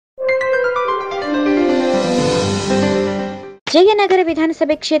ಜಯನಗರ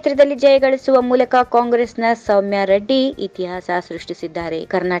ವಿಧಾನಸಭೆ ಕ್ಷೇತ್ರದಲ್ಲಿ ಜಯಗಳಿಸುವ ಮೂಲಕ ಕಾಂಗ್ರೆಸ್ನ ಸೌಮ್ಯಾರೆಡ್ಡಿ ಇತಿಹಾಸ ಸೃಷ್ಟಿಸಿದ್ದಾರೆ.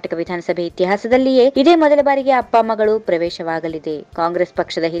 ಕರ್ನಾಟಕ ವಿಧಾನಸಭೆ ಇತಿಹಾಸದಲ್ಲಿಯೇ ಇದೇ ಮೊದಲ ಬಾರಿಗೆ ಅಪ್ಪ ಮಗಳು ಪ್ರವೇಶವಾಗಲಿದೆ. ಕಾಂಗ್ರೆಸ್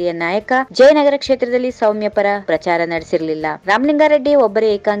ಪಕ್ಷದ ಹಿರಿಯ ನಾಯಕ ಜಯನಗರ ಕ್ಷೇತ್ರದಲ್ಲಿ ಸೌಮ್ಯ ಪರ ಪ್ರಚಾರ ನಡೆಸಿರಲಿಲ್ಲ. ರಾಮಲಿಂಗಾರೆಡ್ಡಿ ಒಬ್ಬರೇ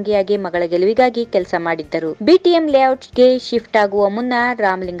ಏಕಾಂಗಿಯಾಗಿ ಮಗಳ ಗೆಲುವಿಗಾಗಿ ಕೆಲಸ ಮಾಡಿದ್ದರು. ಬಿಟಿಎಂ ಲೇಔಟ್ಗೆ ಶಿಫ್ಟ್ ಆಗುವ ಮುನ್ನ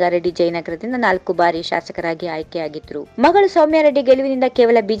ರಾಮಲಿಂಗಾರೆಡ್ಡಿ ಜಯನಗರದಿಂದ 4 ಬಾರಿ ಶಾಸಕರಾಗಿ ಆಯ್ಕೆಯಾಗಿದ್ರು. ಮಗಳು ಸೌಮ್ಯಾರೆಡ್ಡಿ ಗೆಲುವಿನಿಂದ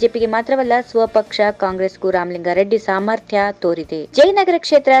ಕೇವಲ ಬಿಜೆಪಿಗೆ ಮಾತ್ರವಲ್ಲ, ಸ್ವಪಕ್ಷ ಕಾಂಗ್ರೆಸ್ಗೂ ರಾಮಲಿಂಗಾರೆಡ್ಡಿ ಸಾಮರ್ಥ್ಯ ತೋರಿದೆ. ಜಯನಗರ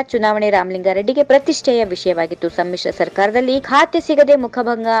ಕ್ಷೇತ್ರ ಚುನಾವಣೆ ರಾಮಲಿಂಗಾರೆಡ್ಡಿಗೆ ಪ್ರತಿಷ್ಠೆಯ ವಿಷಯವಾಗಿತ್ತು. ಸಮ್ಮಿಶ್ರ ಸರ್ಕಾರದಲ್ಲಿ ಖಾತೆ ಸಿಗದೆ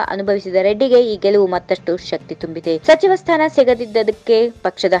ಮುಖಭಂಗ ಅನುಭವಿಸಿದ ರೆಡ್ಡಿಗೆ ಈ ಗೆಲುವು ಮತ್ತಷ್ಟು ಶಕ್ತಿ ತುಂಬಿದೆ. ಸಚಿವ ಸ್ಥಾನ ಸಿಗದಿದ್ದಕ್ಕೆ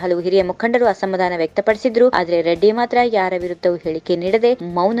ಪಕ್ಷದ ಹಲವು ಹಿರಿಯ ಮುಖಂಡರು ಅಸಮಾಧಾನ ವ್ಯಕ್ತಪಡಿಸಿದ್ರು. ಆದರೆ ರೆಡ್ಡಿ ಮಾತ್ರ ಯಾರ ವಿರುದ್ಧವೂ ಹೇಳಿಕೆ ನೀಡದೆ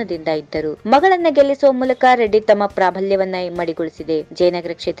ಮೌನದಿಂದ ಇದ್ದರು. ಮಗಳನ್ನ ಗೆಲ್ಲಿಸುವ ಮೂಲಕ ರೆಡ್ಡಿ ತಮ್ಮ ಪ್ರಾಬಲ್ಯವನ್ನ ಇಮ್ಮಡಿಗೊಳಿಸಿದೆ.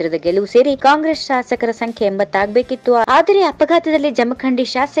 ಜಯನಗರ ಕ್ಷೇತ್ರದ ಗೆಲುವು ಸೇರಿ ಕಾಂಗ್ರೆಸ್ ಶಾಸಕರ ಸಂಖ್ಯೆ 80 ಆಗಬೇಕಿತ್ತು. ಆದರೆ ಅಪಘಾತದಲ್ಲಿ ಜಮಖಂಡಿ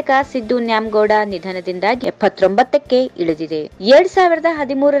ಶಾಸಕ ಸಿದ್ದು ನ್ಯಾಮಗೌಡ ನಿಧನದಿಂದಾಗಿ 79ಕ್ಕೆ ಇಳಿದಿದೆ.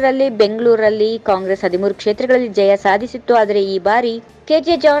 2013ರಲ್ಲಿ ಬೆಂಗಳೂರಲ್ಲಿ ಕಾಂಗ್ರೆಸ್ 13 ಕ್ಷೇತ್ರಗಳಲ್ಲಿ ಜಯ ಸಾಧಿಸಿತ್ತು. ಆದರೆ ಈ ಬಾರಿ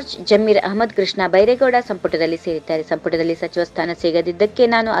ಕೆಜೆ ಜಾರ್ಜ್, ಜಮೀರ್ ಅಹಮದ್, ಕೃಷ್ಣ ಬೈರೇಗೌಡ ಸಂಪುಟದಲ್ಲಿ ಸೇರಿದ್ದಾರೆ. ಸಂಪುಟದಲ್ಲಿ ಸಚಿವ ಸ್ಥಾನ ಸಿಗದಿದ್ದಕ್ಕೆ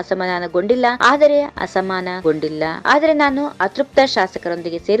ನಾನು ಅಸಮಾಧಾನಗೊಂಡಿಲ್ಲ. ಆದರೆ ನಾನು ಅತೃಪ್ತ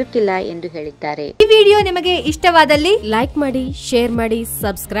ಶಾಸಕರೊಂದಿಗೆ ಸೇರುತ್ತಿಲ್ಲ ಎಂದು ಹೇಳಿದ್ದಾರೆ. ಈ ವಿಡಿಯೋ ನಿಮಗೆ ಇಷ್ಟವಾದಲ್ಲಿ ಲೈಕ್ ಮಾಡಿ, ಶೇರ್ ಮಾಡಿ,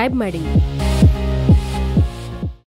 ಸಬ್ಸ್ಕ್ರೈಬ್ ಮಾಡಿ.